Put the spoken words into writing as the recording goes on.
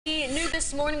New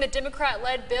this morning, the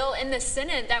Democrat-led bill in the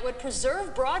Senate that would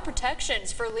preserve broad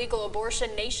protections for legal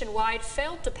abortion nationwide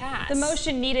failed to pass. The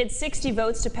motion needed 60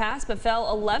 votes to pass, but fell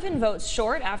 11 votes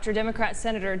short after Democrat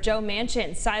Senator Joe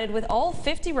Manchin sided with all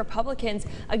 50 Republicans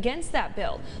against that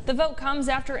bill. The vote comes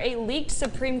after a leaked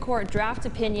Supreme Court draft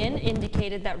opinion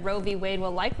indicated that Roe v. Wade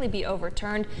will likely be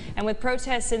overturned. And with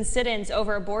protests and sit-ins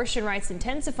over abortion rights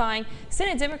intensifying,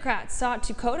 Senate Democrats sought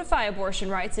to codify abortion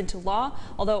rights into law.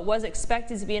 Although it was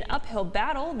expected to be an uphill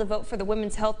battle, the vote for the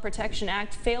Women's Health Protection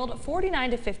Act failed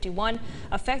 49 to 51,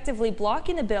 effectively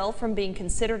blocking the bill from being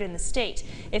considered in the state.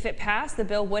 If it passed, the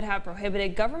bill would have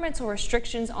prohibited governmental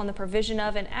restrictions on the provision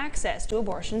of and access to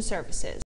abortion services.